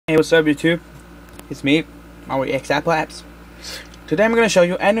Hey, what's up YouTube? It's me, our Apple Apps. Today I'm going to show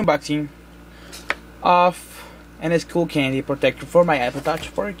you an unboxing of an Skullcandy protector for my iPod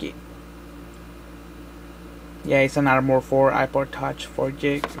Touch 4G. Yeah, it's an Armor for iPod Touch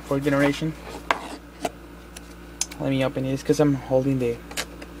 4G, 4th generation. Let me open this because I'm holding the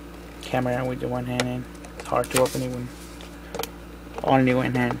camera with the one hand and it's hard to open it with only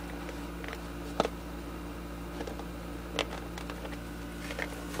one hand.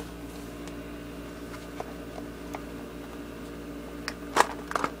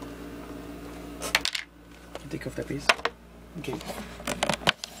 Take off that piece. Okay.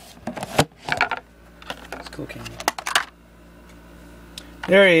 Skullcandy.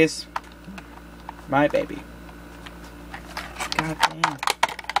 There it is. My baby. God damn.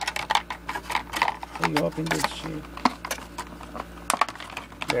 How you open this shit?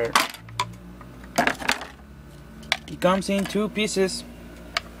 There. It comes in two pieces.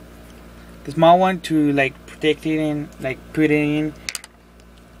 The small one to like protect it and like put it in.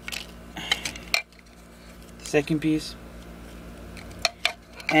 Second piece,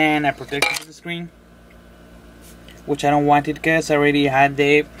 and a protector for the screen, which I don't want it because I already had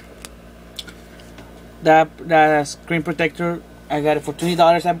the screen protector. I got it for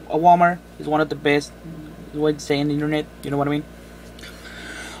 $20 at Walmart. It's one of the best. Is what it's saying on the internet. You know what I mean?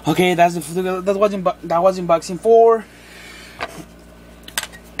 Okay, that was unboxing for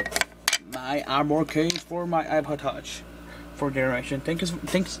my Armor case for my iPod Touch 4th generation.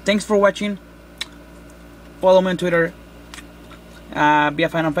 Thanks for watching. Follow me on Twitter, be a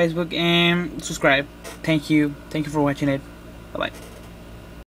fan on Facebook, and subscribe. Thank you for watching it. Bye bye.